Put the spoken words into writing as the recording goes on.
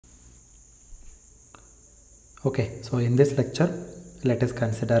Okay, so in this lecture let us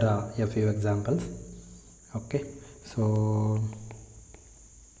consider a few examples. Okay, so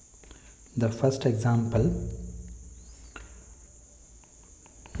the first example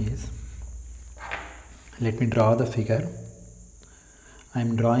is, let me draw the figure. I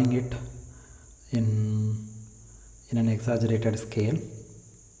am drawing it in an exaggerated scale.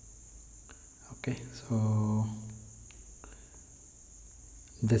 Okay, so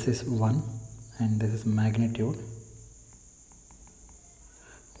this is 1 and this is magnitude,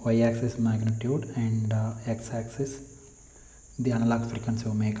 y-axis magnitude, and x-axis the analog frequency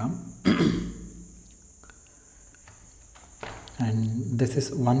omega. And this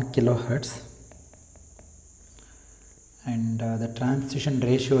is 1 kilohertz, and the transition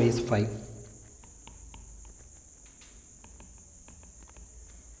ratio is 5.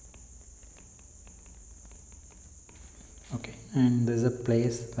 Okay, and there is a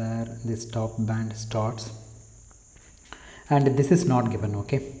place where the stop band starts, and this is not given.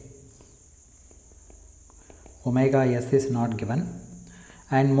 Okay, omega s is not given,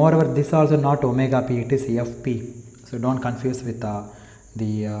 and moreover this also not omega p, it is fp. So don't confuse with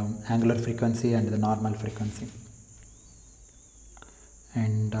the angular frequency and the normal frequency.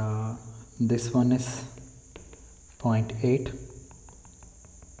 And this one is 0.8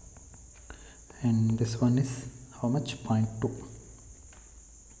 and this one is how much? 0.2.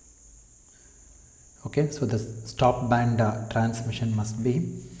 Okay, so the stop band transmission must be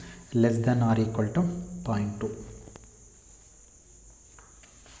less than or equal to 0.2.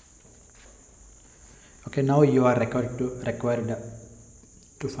 Okay, now you are required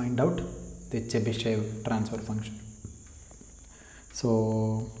to find out the Chebyshev transfer function.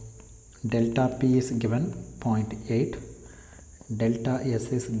 So delta p is given 0.8, delta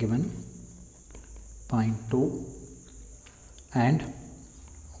s is given 0.2, and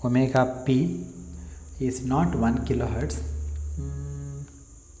omega p is not 1 kilohertz.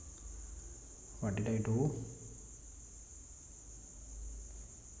 What did I do?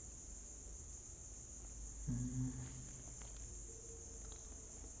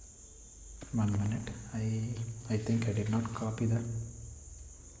 One minute. I think I did not copy that.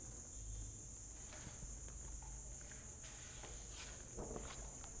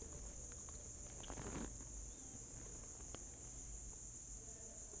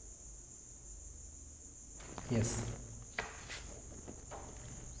 Yes.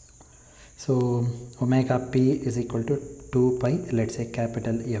 So omega p is equal to 2 pi, let's say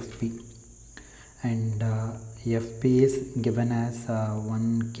capital Fp, and Fp is given as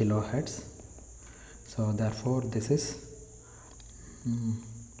 1 kilohertz. So therefore this is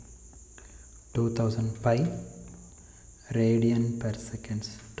 2000 pi radian per second.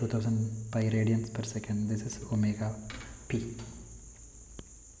 2000 pi radians per second. This is omega p.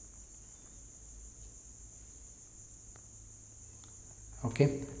 Okay,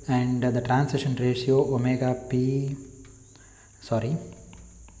 and the transition ratio omega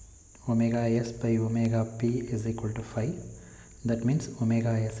s by omega p is equal to 5. That means omega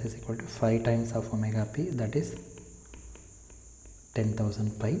s is equal to 5 times of omega p, that is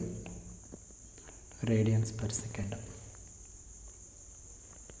 10,000 pi radians per second.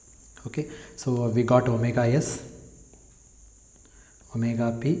 Okay, so we got omega s,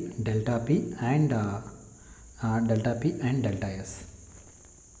 omega p, delta p, and delta s.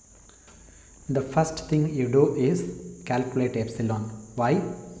 The first thing you do is calculate epsilon. Why?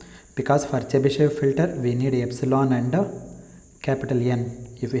 Because for Chebyshev filter we need epsilon and capital N.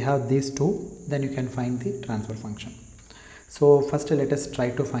 If we have these two, then you can find the transfer function. So first let us try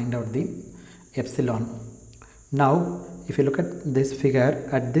to find out the epsilon. Now if you look at this figure,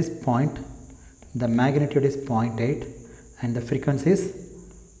 at this point the magnitude is 0.8 and the frequency is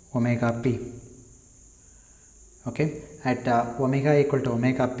omega p. Okay, at omega equal to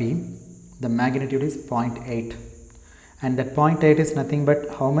omega p, the magnitude is 0.8, and that 0.8 is nothing but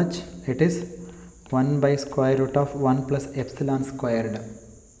how much? It is 1 by square root of 1 plus epsilon squared,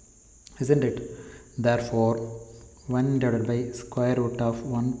 isn't it? Therefore 1 divided by square root of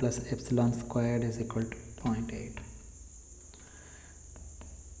 1 plus epsilon squared is equal to 0.8.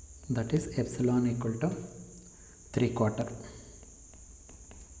 That is epsilon equal to 3/4.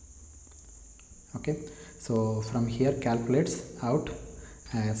 Okay, so from here calculates out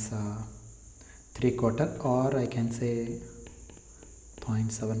as 3/4, or I can say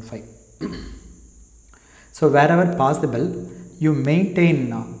 0.75. So wherever possible you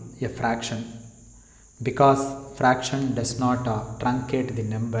maintain a fraction, because fraction does not truncate the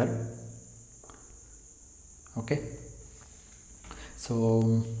number. Okay, so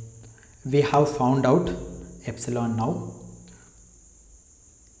we have found out epsilon now.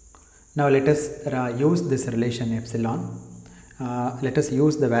 Now let us use this relation epsilon. Let us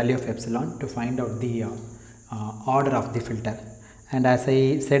use the value of epsilon to find out the order of the filter. And as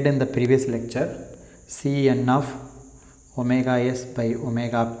I said in the previous lecture, Cn of omega s by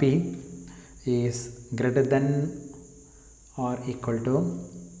omega p is greater than or equal to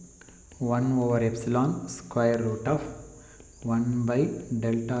 1 over epsilon square root of 1 by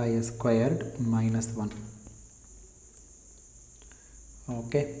delta s squared minus 1.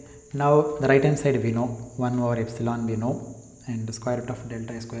 Okay, now the right hand side we know 1 over epsilon we know, and the square root of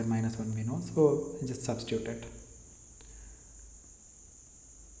delta s square minus 1 we know, so just substitute it.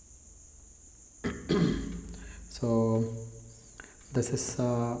 So this is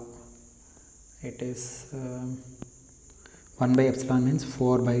 1 by epsilon means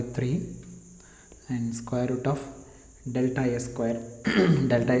 4 by 3, and square root of delta s square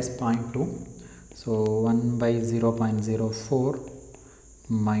delta is 0.2, so 1 by 0.04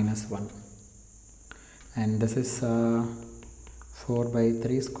 minus 1, and this is 4 by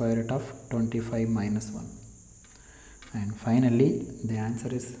 3 square root of 25 minus 1, and finally the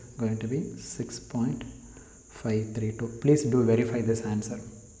answer is going to be 6.532. Please do verify this answer.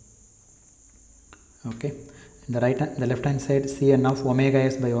 Okay, in the left hand side, Cn of omega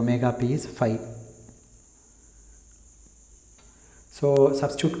s by omega p is 5. So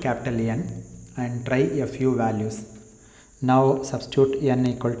substitute capital N and try a few values. Now substitute n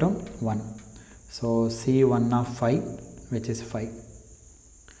equal to 1. So C1 of 5, which is 5.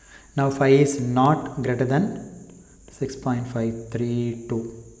 Now 5 is not greater than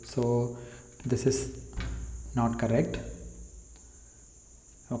 6.532. So this is not correct.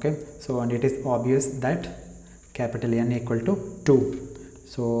 Okay, so and it is obvious that capital N equal to 2.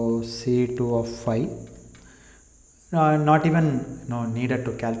 So C2 of 5. Not even needed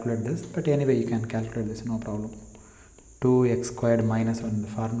to calculate this, but anyway you can calculate this, no problem. 2x squared minus 1, the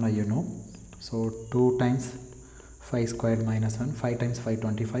formula you know. So 2 times 5 squared minus 1, 5 times 5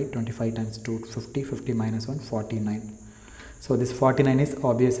 25, 25 times 2 50, 50 minus 1 49. So this 49 is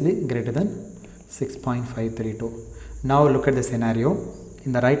obviously greater than 6.532. Now look at the scenario.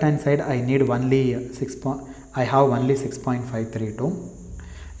 In the right hand side I need only I have only 6.532.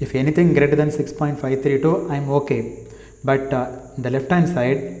 If anything greater than 6.532 I am okay, but the left hand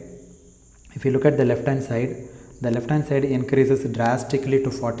side, if you look at the left hand side increases drastically to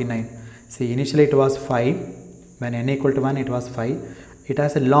 49. See, initially it was 5, when n equal to 1 it was 5. It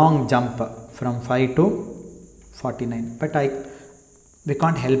has a long jump from 5 to 49, but we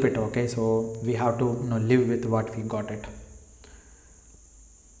can't help it. Okay, so we have to live with what we got it.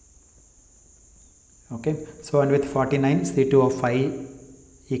 Okay, so and with 49, C2 of 5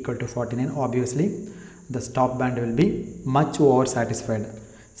 equal to 49, obviously the stop band will be much over satisfied.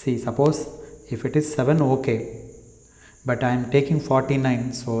 See, suppose if it is 7, okay, but I am taking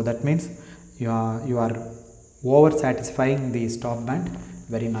 49, so that means you are over satisfying the stop band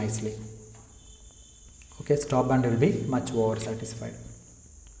very nicely. Okay, stop band will be much over satisfied.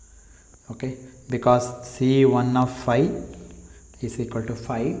 Okay, because C1 of 5 is equal to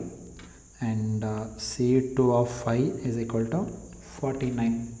 5 and C2 of 5 is equal to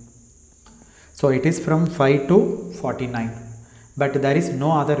 49. So it is from 5 to 49, but there is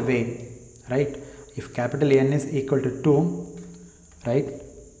no other way, right? If capital N is equal to 2, right,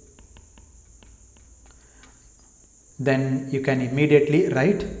 then you can immediately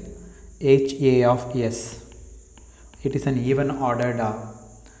write HA of S. It is an even ordered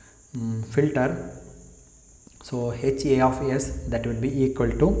filter. So HA of S, that would be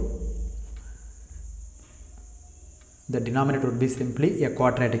equal to, the denominator would be simply a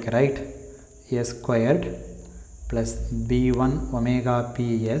quadratic, right? S squared plus B1 omega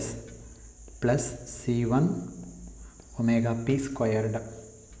Ps plus C1 omega P squared.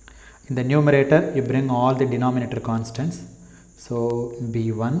 In the numerator you bring all the denominator constants, so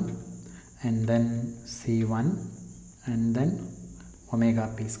B1 and then C1 and then omega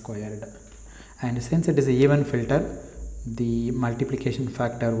P squared. And since it is an even filter, the multiplication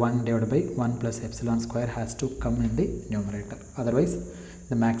factor 1 divided by 1 plus epsilon square has to come in the numerator, otherwise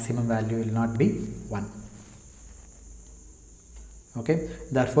the maximum value will not be 1. Okay,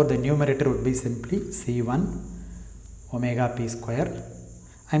 therefore the numerator would be simply C1 omega P square.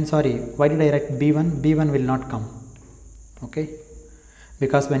 I am sorry, why did I write B1? B1 will not come. Okay,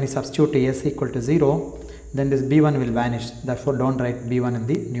 because when you substitute S equal to 0, then this B1 will vanish, therefore don't write B1 in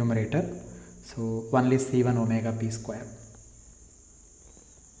the numerator. So only C1 omega P square.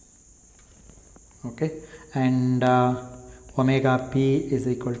 Okay, and omega P is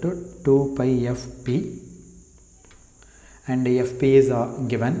equal to 2 pi Fp, and Fp is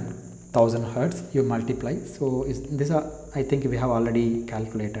given 1000 Hertz. You multiply, so this I think we have already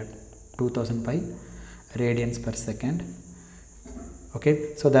calculated. 2000 pi radians per second.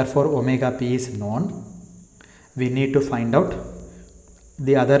 Okay, so therefore omega p is known. We need to find out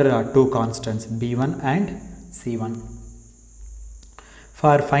the other two constants b1 and c1.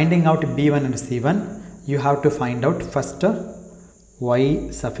 For finding out b1 and c1, you have to find out first y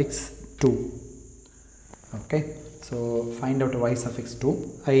suffix 2. Okay, so find out y suffix 2.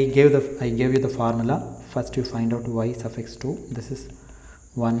 I gave you the formula. First you find out y suffix 2. This is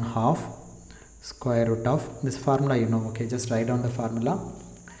 1/2 square root of this formula, you know. Okay, just write down the formula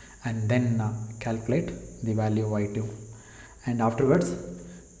and then calculate the value y2, and afterwards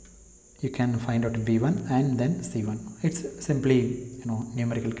you can find out b1 and then c1. It's simply, you know,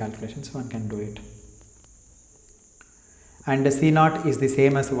 numerical calculations, one can do it. And c0 is the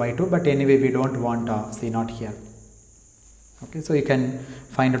same as y2, but anyway we don't want c0 here. Okay, so you can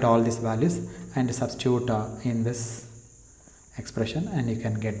find out all these values and substitute in this expression, and you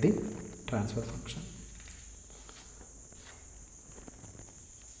can get the transfer function.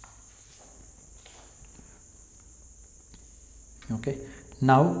 Okay,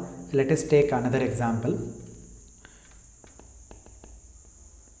 now let us take another example.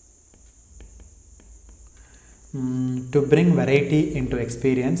 To bring variety into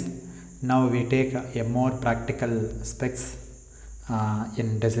experience, now we take a more practical specs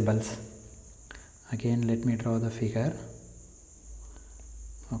in decibels. Again, let me draw the figure.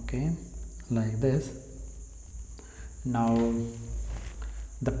 Okay, like this. Now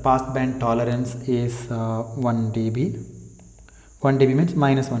the passband tolerance is 1 dB. 1 dB means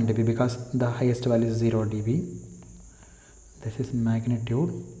minus 1 dB because the highest value is 0 dB. This is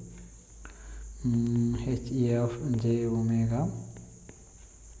magnitude HE of j omega,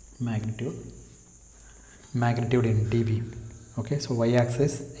 magnitude in dB. Okay, so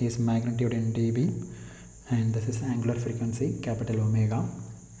y-axis is magnitude in dB, and this is angular frequency, capital omega.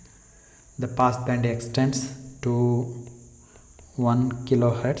 The passband extends to 1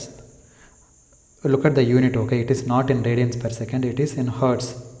 kilohertz. Look at the unit. Okay, it is not in radians per second, it is in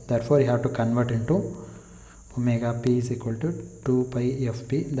hertz. Therefore you have to convert into omega p is equal to 2 pi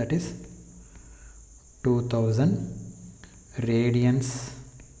fp, that is 2000 radians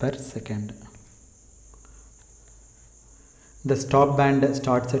per second. The stop band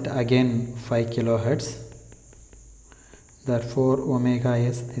starts at again 5 kilohertz. Therefore omega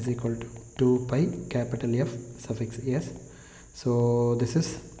s is equal to 2 pi capital F suffix s. So this is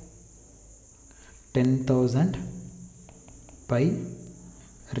 10,000 pi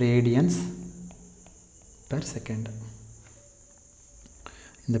radians per second.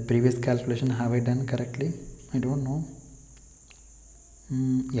 In the previous calculation, have I done correctly? I don't know.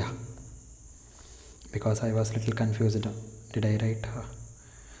 Yeah, because I was little confused. Did I write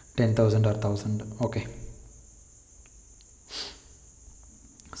 10,000 or 1000? Okay.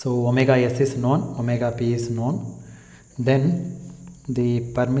 So omega s is known, omega p is known. Then the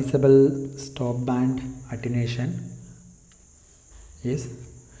permissible stop band attenuation is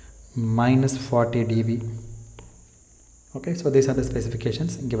minus 40 dB. Okay, so these are the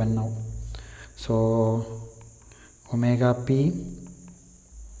specifications given now. So omega p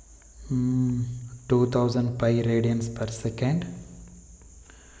 2000 pi radians per second,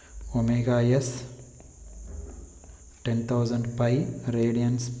 omega s 10,000 pi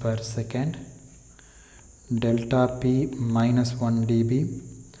radians per second, delta p minus 1 dB,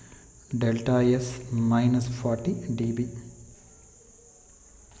 delta s minus 40 dB.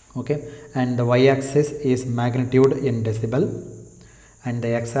 Okay, and the y-axis is magnitude in decibel, and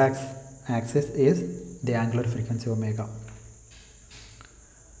the x-axis is the angular frequency omega.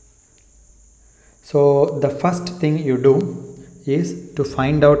 So the first thing you do is to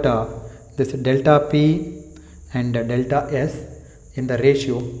find out this delta p and delta s in the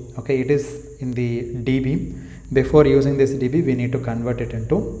ratio. Okay, it is in the dB. Before using this dB, we need to convert it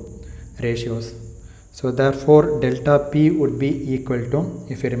into ratios. So therefore delta p would be equal to,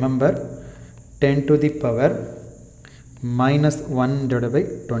 if you remember, 10 to the power minus 1 divided by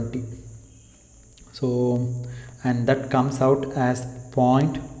 20. So, and that comes out as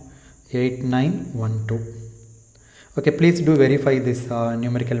 0.8912. Okay, please do verify this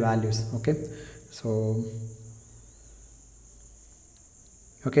numerical values. Okay, so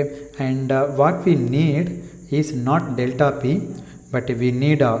okay, and what we need is not delta p, but we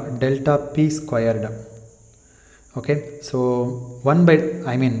need delta p squared. Okay, so we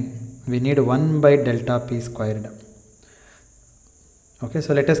need 1 by delta p squared. Okay,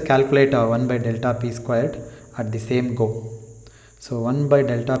 so let us calculate 1 by delta p squared at the same go. So 1 by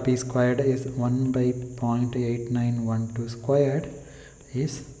delta p squared is 1 by 0.8912 squared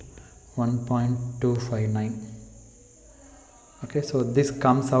is 1.259. Okay, so this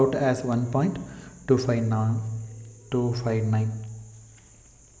comes out as 1.259,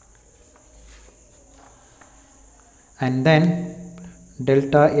 and then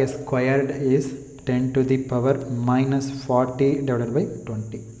delta S squared is 10 to the power minus 40 divided by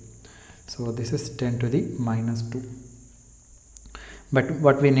 20. So this is 10 to the minus 2. But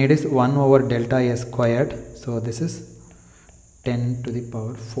what we need is 1 over delta S squared. So this is 10 to the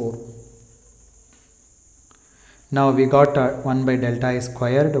power 4. Now we got 1 by delta S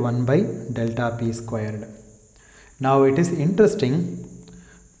squared, 1 by delta P squared. Now it is interesting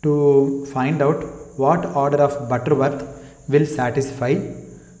to find out what order of Butterworth will satisfy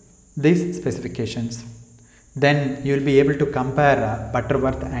these specifications. Then you will be able to compare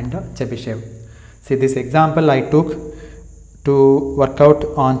Butterworth and Chebyshev. See, this example I took to work out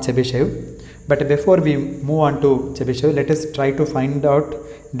on Chebyshev. But before we move on to Chebyshev, let us try to find out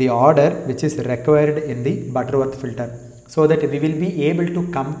the order which is required in the Butterworth filter, so that we will be able to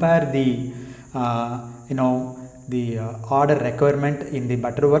compare the order requirement in the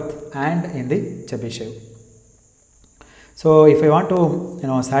Butterworth and in the Chebyshev. So if I want to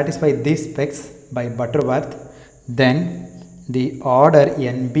satisfy these specs by Butterworth, then the order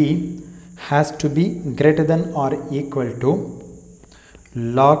NB has to be greater than or equal to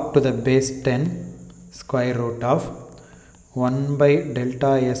log to the base 10 square root of 1 by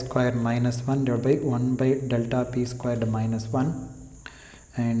delta A square minus 1 divided by 1 by delta P squared minus 1,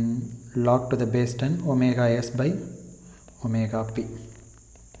 and log to the base 10 omega S by omega P.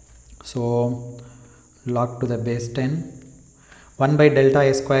 So log to the base 10, 1 by delta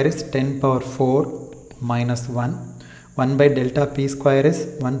A square is 10 power 4 minus 1, 1 by delta P square is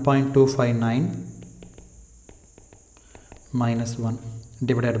 1.259 minus 1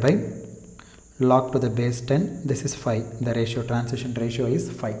 divided by log to the base 10, this is 5, the ratio, transition ratio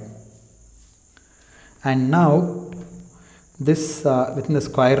is 5. And now this within the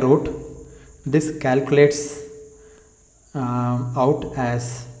square root, this calculates out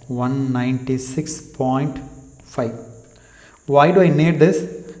as 196.5. Why do I need this?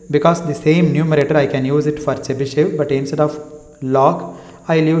 Because the same numerator I can use it for Chebyshev, but instead of log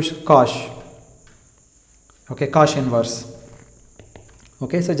I will use cosh. Okay, cosh inverse.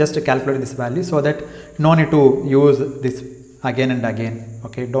 Okay, so just to calculate this value, so that no need to use this again and again.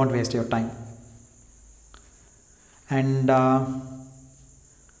 Okay, don't waste your time. And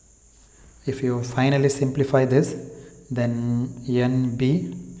if you finally simplify this, then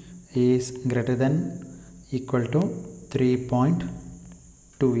NB is greater than equal to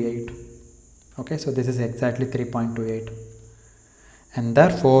 3.28. Okay, so this is exactly 3.28, and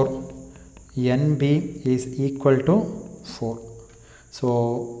therefore NB is equal to 4.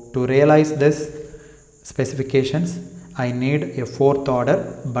 So to realize this specifications, I need a 4th order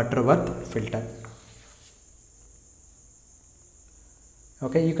Butterworth filter.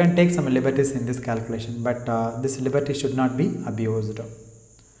 Okay, you can take some liberties in this calculation, but this liberty should not be abused.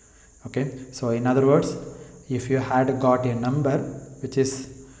 Okay, so in other words, if you had got a number which is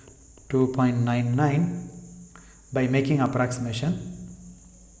 2.99 by making approximation,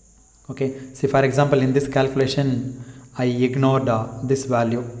 okay, see for example in this calculation I ignored this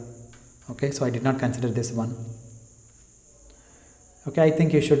value. Okay, so I did not consider this one. Okay, I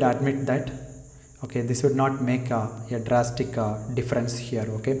think you should admit that. Okay, this would not make a drastic difference here.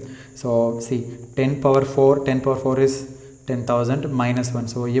 Okay, so see 10 power 4 is 10,000 minus 1.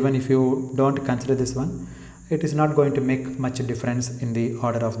 So even if you don't consider this one, it is not going to make much difference in the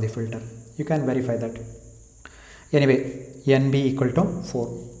order of the filter. You can verify that. Anyway, NB equal to 4.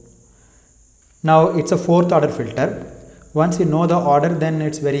 Now it's a 4th order filter. Once you know the order, then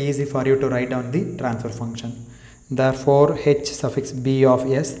it's very easy for you to write down the transfer function. Therefore H suffix B of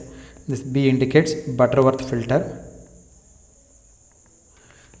S, this B indicates Butterworth filter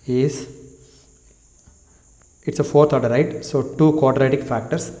is, it's a 4th order, right? So 2 quadratic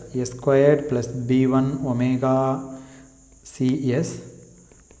factors, A squared plus B1 omega CS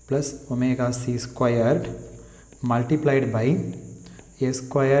plus omega C squared multiplied by A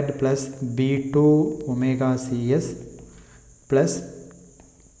squared plus B2 omega CS plus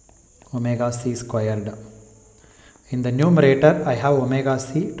omega C squared. In the numerator I have omega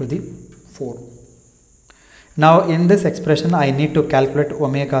C to the 4. Now in this expression I need to calculate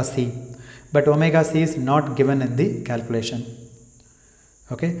omega C, but omega C is not given in the calculation.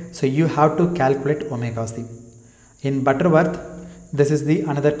 Okay, so you have to calculate omega C. In Butterworth, this is the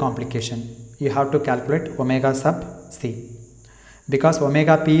another complication. You have to calculate omega sub C, because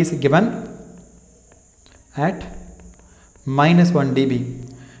omega P is given at minus 1 dB,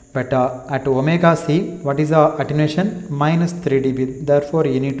 but at omega C, what is the attenuation? Minus 3 dB. Therefore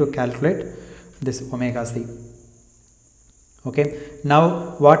you need to calculate this omega C. Okay,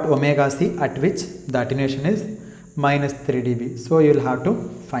 now what omega c at which the attenuation is minus 3 dB. So you will have to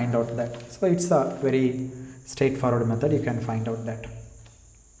find out that. So it's a very straightforward method, you can find out that.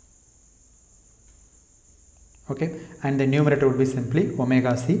 Okay, and the numerator would be simply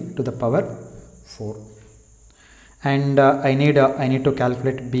omega c to the power 4. And I need to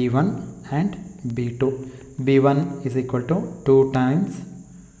calculate b1 and b2. b1 is equal to 2 times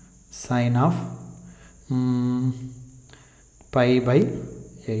sine of pi by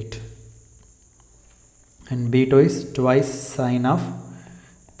 8, and b2 is twice sine of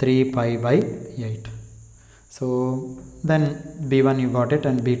 3 pi by 8. So then b1 you got it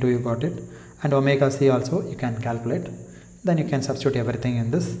and b2 you got it, and omega c also you can calculate. Then you can substitute everything in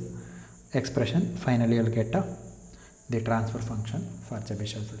this expression. Finally you will get the transfer function for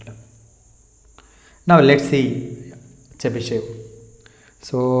Chebyshev filter. Now let's see Chebyshev.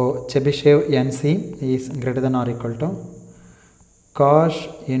 So Chebyshev NC is greater than or equal to cos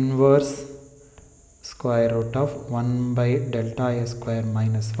inverse square root of 1 by delta a square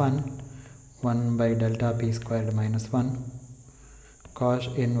minus 1 by delta p squared minus 1 cos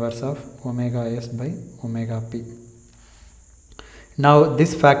inverse of omega s by omega p. Now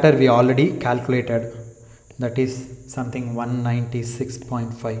this factor we already calculated, that is something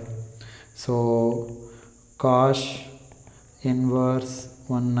 196.5. So cos inverse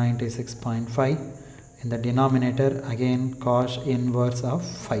 196.5, in the denominator again cos inverse of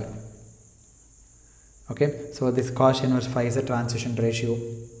 5. Okay, so this cos inverse 5 is a transition ratio.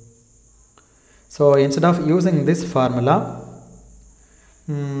 So instead of using this formula,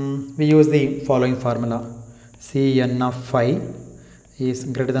 we use the following formula. Cn of phi is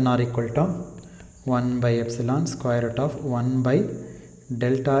greater than or equal to 1 by epsilon square root of 1 by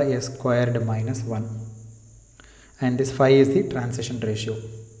delta a squared minus 1, and this phi is the transition ratio.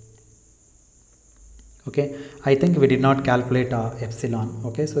 Okay, I think we did not calculate epsilon.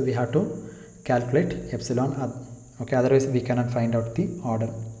 Okay, so we have to calculate epsilon. Okay, otherwise we cannot find out the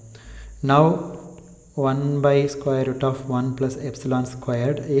order. Now 1 by square root of 1 plus epsilon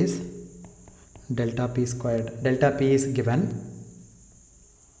squared is delta p squared. Delta p is given.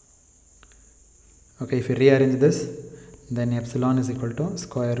 Okay, if you rearrange this, then epsilon is equal to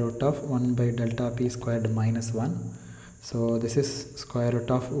square root of 1 by delta p squared minus 1. So this is square root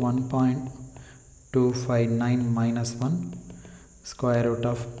of 1.259 minus 1 square root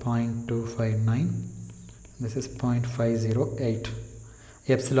of 0.259. This is 0.508.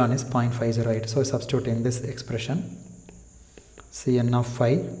 Epsilon is 0.508. So substitute in this expression. Cn of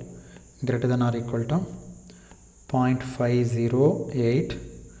phi greater than or equal to 0.508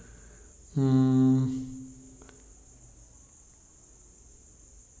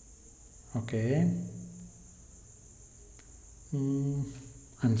 okay,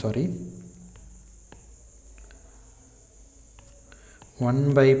 I'm sorry,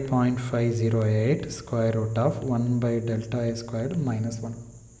 1 by 0.508 square root of 1 by delta a squared minus 1.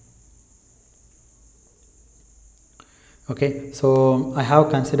 Okay, so I have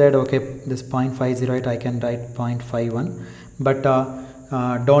considered, okay, this 0.508 I can write 0.51, but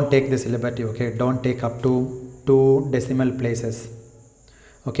don't take this liberty. Okay, don't take up to 2 decimal places.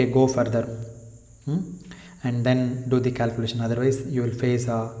 Okay, go further and then do the calculation, otherwise you will face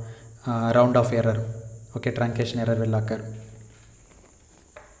a round of error. Okay, truncation error will occur.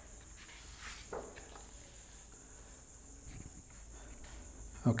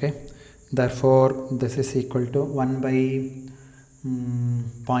 Okay, therefore this is equal to 1 by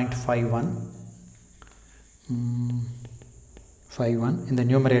 0.51 in the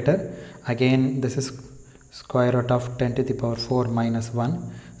numerator. Again this is square root of 10 to the power 4 minus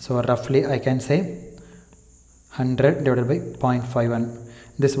 1. So roughly I can say 100 divided by 0.51.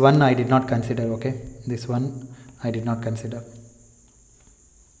 This one I did not consider. Okay, this one I did not consider.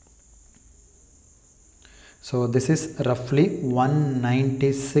 So this is roughly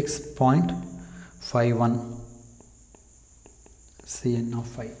 196.51 Cn of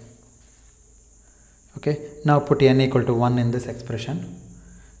phi. Okay, now put n equal to 1 in this expression.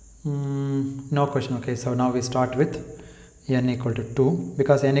 No question. Okay, so now we start with n equal to 2,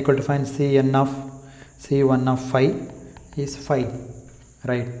 because n equal to find C1 of phi is phi,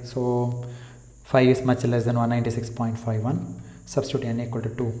 right? So phi is much less than 196.51. Substitute n equal to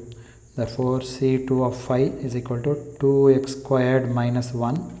 2. Therefore C2 of phi is equal to 2x squared minus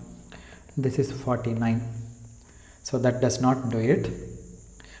 1. This is 49. So that does not do it.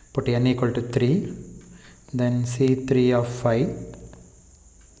 Put n equal to 3. Then C3 of phi,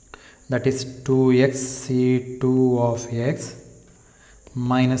 that is 2x C2 of x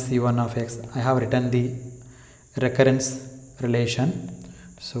minus C1 of x. I have written the recurrence relation.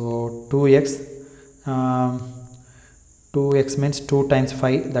 So 2x 2x means 2 times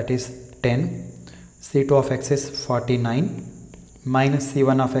 5, that is 10. C2 of x is 49 minus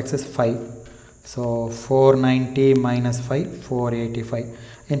C1 of x is 5. So 490 minus 5, 485.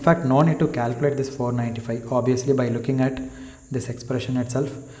 In fact, no need to calculate this 495. Obviously, by looking at this expression itself,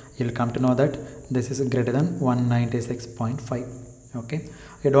 you will come to know that this is greater than 196.5. Okay,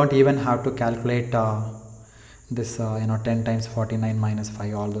 you don't even have to calculate this 10 times 49 minus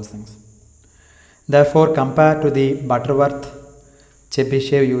 5, all those things. Therefore, compared to the Butterworth,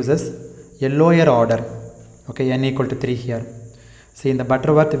 Chebyshev uses a lower order. Okay, n equal to 3 here. See, in the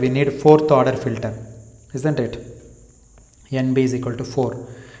Butterworth we need 4th order filter, isn't it? NB is equal to 4.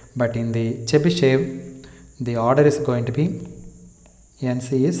 But in the Chebyshev, the order is going to be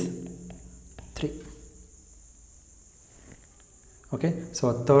NC is 3. Okay,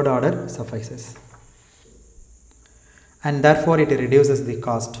 so 3rd order suffices. And therefore it reduces the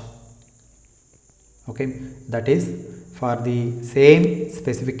cost. Okay, that is, for the same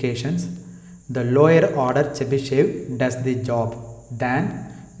specifications, the lower order Chebyshev does the job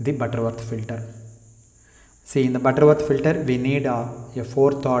than the Butterworth filter. See, in the Butterworth filter we need a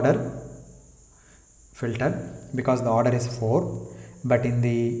 4th order filter because the order is 4, but in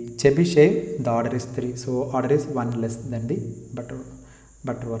the Chebyshev the order is 3, so order is 1 less than the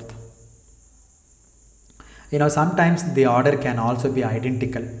Butterworth. Sometimes the order can also be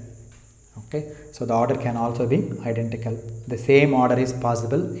identical. Okay, so the order can also be identical. The same order is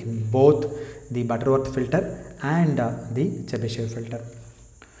possible in both the Butterworth filter and the Chebyshev filter.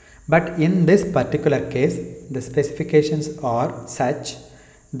 But in this particular case, the specifications are such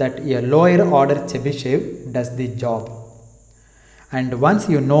that a lower order Chebyshev does the job. And once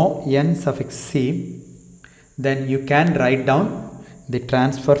you know n suffix c, then you can write down the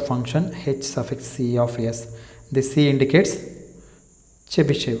transfer function h suffix c of s. This c indicates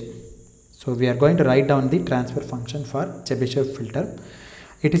Chebyshev. So we are going to write down the transfer function for Chebyshev filter.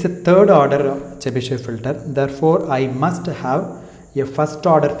 It is a 3rd order Chebyshev filter. Therefore, I must have a 1st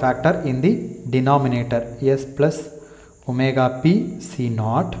order factor in the denominator, s plus omega p c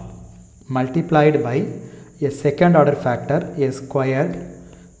naught multiplied by a 2nd order factor, s squared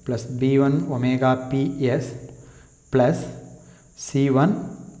plus b1 omega p s plus c1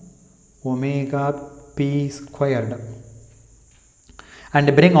 omega p squared,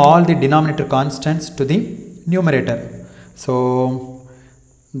 and bring all the denominator constants to the numerator. So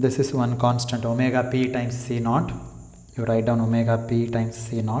this is one constant, omega p times c naught. You write down omega p times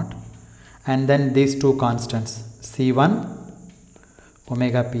c naught, and then these two constants, c1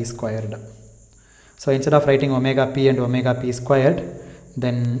 omega p squared. So instead of writing omega p and omega p squared,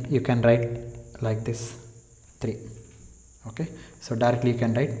 then you can write like this 3. Okay, so directly you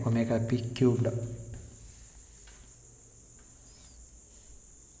can write omega p cubed.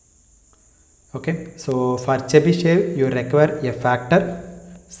 Okay, so for Chebyshev you require a factor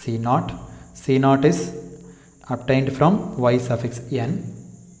c naught. C naught is obtained from y suffix n,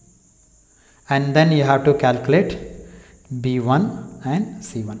 and then you have to calculate b1 and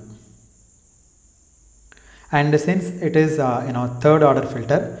c1. And since it is 3rd order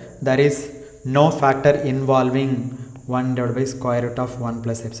filter, there is no factor involving 1 divided by square root of 1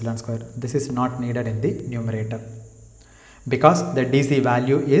 plus epsilon square. This is not needed in the numerator because the DC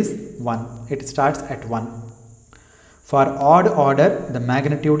value is 1. It starts at 1. For odd order, the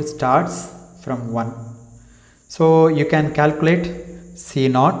magnitude starts from 1. So you can calculate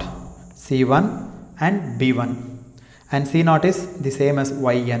C0, C1 and B1, and C0 is the same as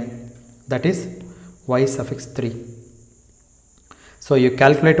Yn, that is y suffix 3. So you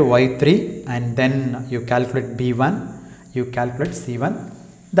calculate Y3 and then you calculate B1, you calculate C1,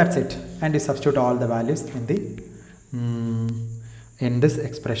 that's it, and you substitute all the values in the in this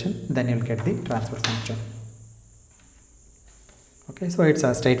expression, then you will get the transfer function. Okay, so it's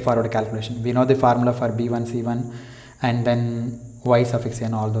a straightforward calculation. We know the formula for B1, C1 and then y suffix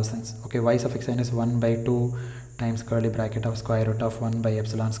n, all those things. Okay, y suffix n is 1 by 2 times curly bracket of square root of 1 by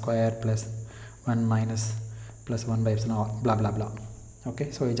epsilon square plus 1 minus plus 1 by epsilon blah blah blah.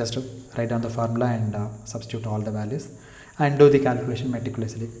 Okay, so you just write down the formula and substitute all the values and do the calculation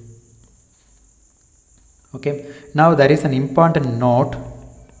meticulously. Okay, now there is an important note.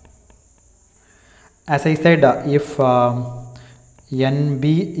 As I said, if NB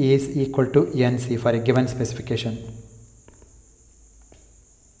is equal to NC for a given specification,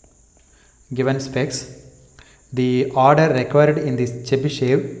 given specs, the order required in this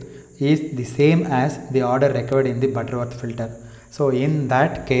Chebyshev is the same as the order required in the Butterworth filter. So in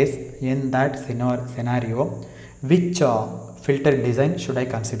that case, in that scenario, which filter design should I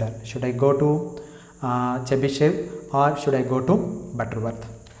consider? Should I go to Chebyshev or should I go to Butterworth?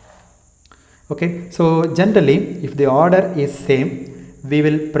 Okay, so generally if the order is same, we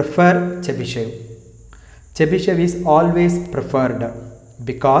will prefer Chebyshev. Chebyshev is always preferred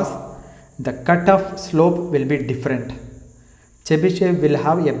because the cutoff slope will be different. Chebyshev will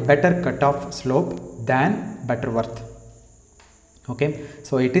have a better cutoff slope than Butterworth. Okay,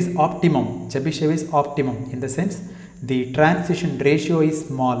 so it is optimum. Chebyshev is optimum in the sense the transition ratio is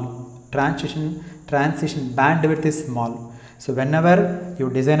small, transition bandwidth is small. So whenever you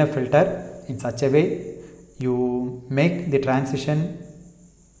design a filter in such a way, you make the transition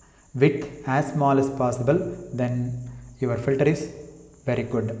width as small as possible, then your filter is very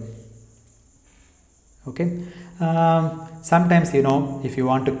good. Okay, sometimes if you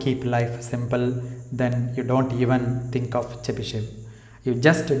want to keep life simple, then you don't even think of Chebyshev. You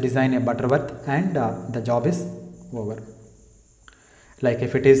just design a Butterworth and the job is over. Like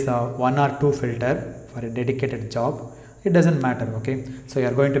if it is 1 or 2 filter for a dedicated job, it doesn't matter. Okay, so you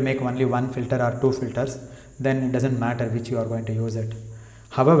are going to make only 1 filter or 2 filters, then it doesn't matter which you are going to use it.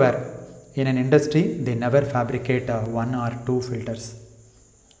 However, in an industry they never fabricate 1 or 2 filters.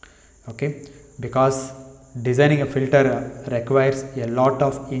 Okay, because designing a filter requires a lot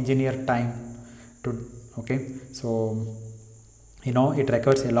of engineer time to, okay, so it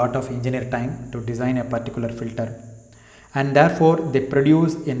requires a lot of engineer time to design a particular filter, and therefore they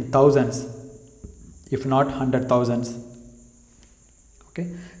produce in thousands if not 100,000s.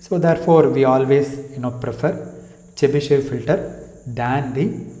 Okay, so therefore we always prefer Chebyshev filter than the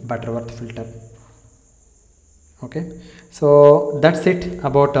Butterworth filter. Okay, so that's it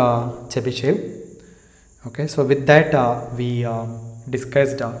about Chebyshev. Okay, so with that we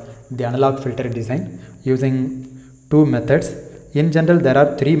discussed the analog filter design using 2 methods. In general there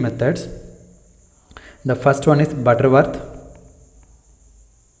are 3 methods. The first one is Butterworth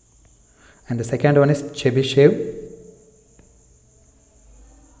and the second one is Chebyshev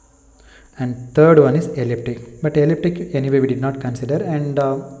and third one is elliptic, but elliptic anyway we did not consider, and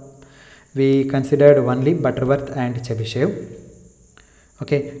we considered only Butterworth and Chebyshev.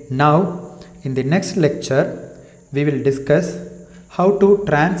 Okay, now in the next lecture we will discuss how to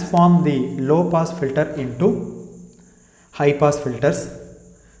transform the low pass filter into high pass filters,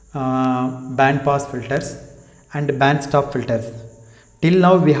 band pass filters and band stop filters. Till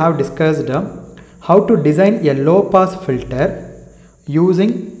now we have discussed how to design a low pass filter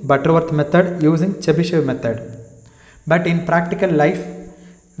using Butterworth method, using Chebyshev method. But in practical life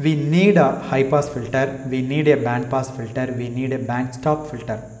we need a high pass filter, we need a band pass filter, we need a band stop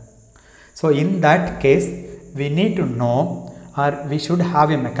filter. So in that case we need to know, or we should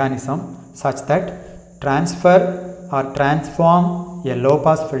have a mechanism such that transfer or transform a low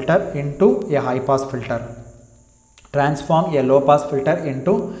pass filter into a high pass filter, transform a low pass filter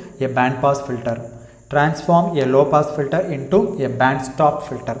into a band pass filter, transform a low pass filter into a band stop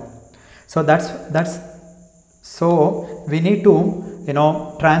filter. So so we need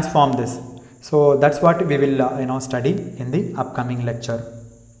to transform this. So that's what we will study in the upcoming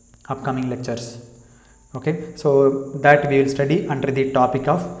lectures. Okay, so that we will study under the topic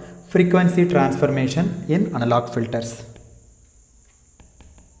of frequency transformation in analog filters.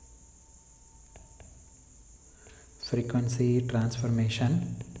 Frequency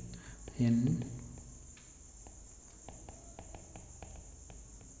transformation in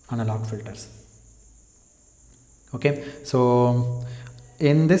analog filters. Okay, so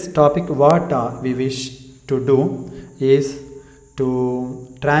in this topic what we wish to do is to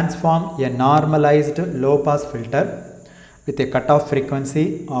transform a normalized low pass filter with a cutoff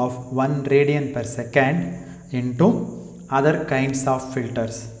frequency of 1 radian per second into other kinds of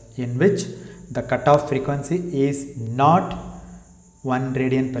filters in which the cutoff frequency is not 1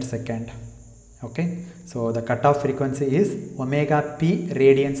 radian per second. Okay, so the cutoff frequency is omega p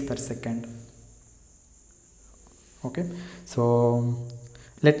radians per second. Okay, so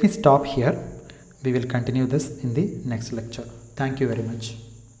let me stop here. We will continue this in the next lecture. Thank you very much.